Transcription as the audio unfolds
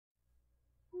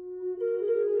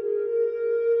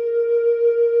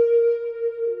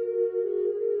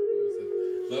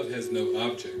has no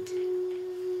object.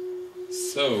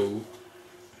 So,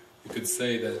 you could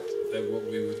say that what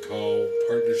we would call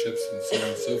partnerships and so on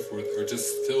and so forth are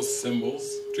just still symbols,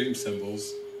 dream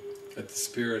symbols, that the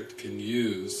Spirit can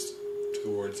use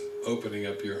towards opening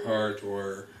up your heart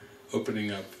or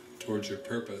opening up towards your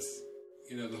purpose.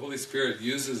 You know, the Holy Spirit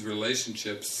uses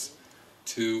relationships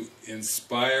to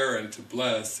inspire and to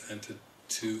bless and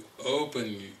to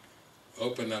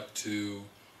open up to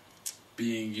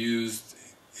being used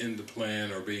in the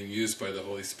plan or being used by the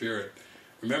Holy Spirit.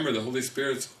 Remember, the Holy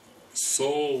Spirit's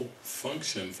sole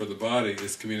function for the body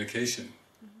is communication.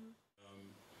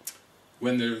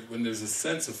 When there's a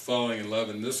sense of falling in love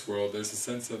in this world, there's a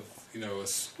sense of, a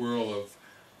swirl of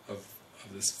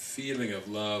this feeling of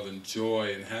love and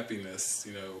joy and happiness,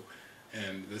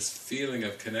 and this feeling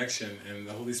of connection, and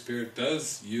the Holy Spirit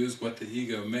does use what the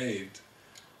ego made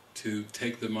to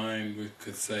take the mind, we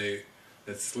could say,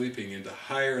 that's sleeping into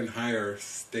higher and higher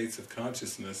states of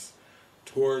consciousness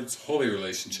towards holy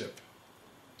relationship.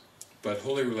 But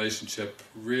holy relationship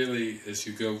really, as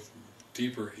you go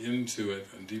deeper into it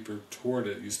and deeper toward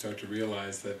it, you start to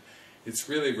realize that it's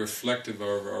really reflective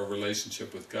of our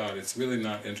relationship with God. It's really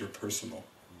not interpersonal.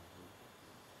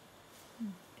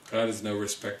 God is no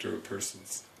respecter of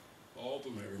persons. All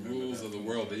the rules of the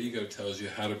world, the ego tells you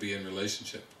how to be in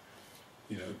relationship.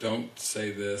 Don't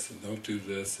say this and don't do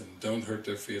this and don't hurt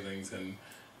their feelings and,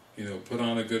 put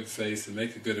on a good face and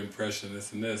make a good impression,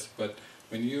 this and this. But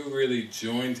when you really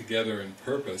join together in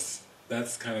purpose,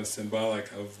 that's kind of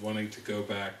symbolic of wanting to go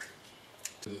back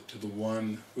to the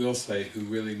one, we'll say, who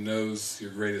really knows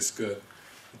your greatest good.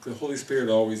 The Holy Spirit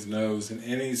always knows in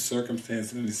any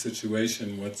circumstance, in any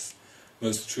situation, what's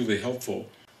most truly helpful.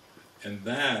 And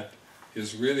that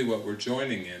is really what we're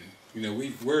joining in.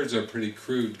 Words are pretty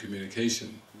crude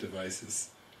communication devices.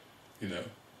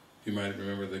 You might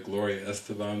remember the Gloria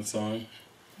Estefan song,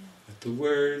 "Let the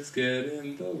words get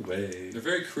in the way." They're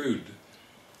very crude.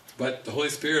 But the Holy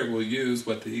Spirit will use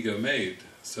what the ego made.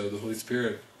 So the Holy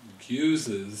Spirit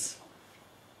uses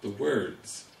the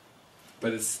words.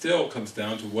 But it still comes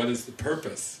down to what is the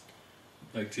purpose.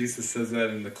 Like Jesus says that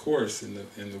in the Course, in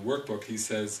the workbook, he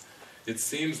says, it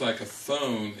seems like a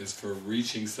phone is for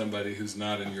reaching somebody who's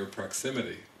not in your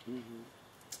proximity.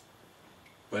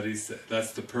 But he said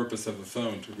that's the purpose of a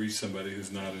phone, to reach somebody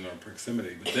who's not in our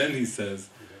proximity. But then he says,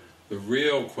 the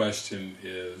real question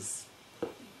is,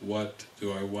 what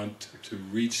do I want to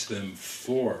reach them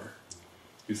for?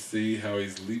 You see how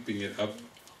he's leaping it up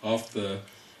off the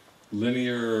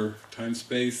linear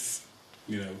time-space,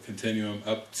 continuum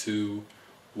up to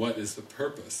what is the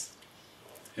purpose.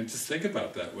 And just think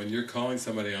about that. When you're calling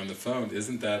somebody on the phone,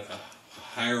 isn't that a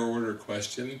higher order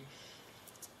question?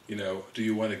 Do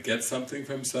you want to get something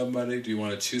from somebody? Do you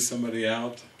want to choose somebody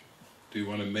out? Do you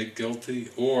want to make guilty?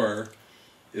 Or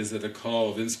is it a call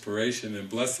of inspiration and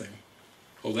blessing?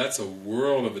 Well, that's a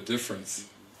world of a difference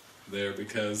there,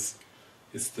 because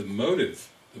it's the motive.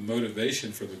 The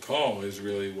motivation for the call is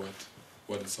really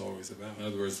what it's always about. In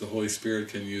other words, the Holy Spirit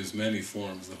can use many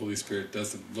forms. The Holy Spirit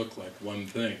doesn't look like one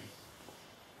thing.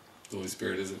 The Holy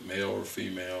Spirit isn't male or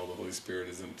female, the Holy Spirit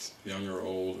isn't young or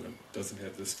old, and doesn't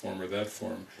have this form or that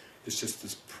form. It's just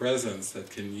this presence that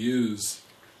can use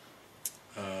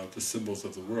the symbols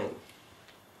of the world.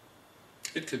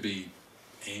 It could be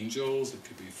angels, it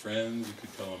could be friends, you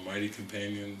could call them mighty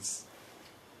companions.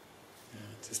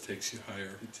 It just takes you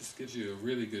higher. It just gives you a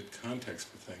really good context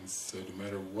for things, so no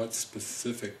matter what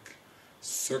specific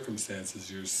circumstances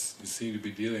you seem to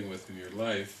be dealing with in your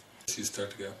life, you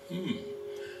start to go,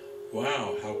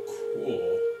 wow, how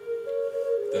cool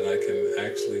that I can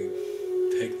actually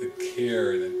take the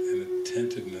care and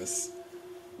attentiveness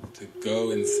to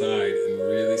go inside and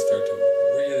really start to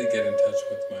really get in touch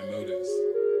with my motives.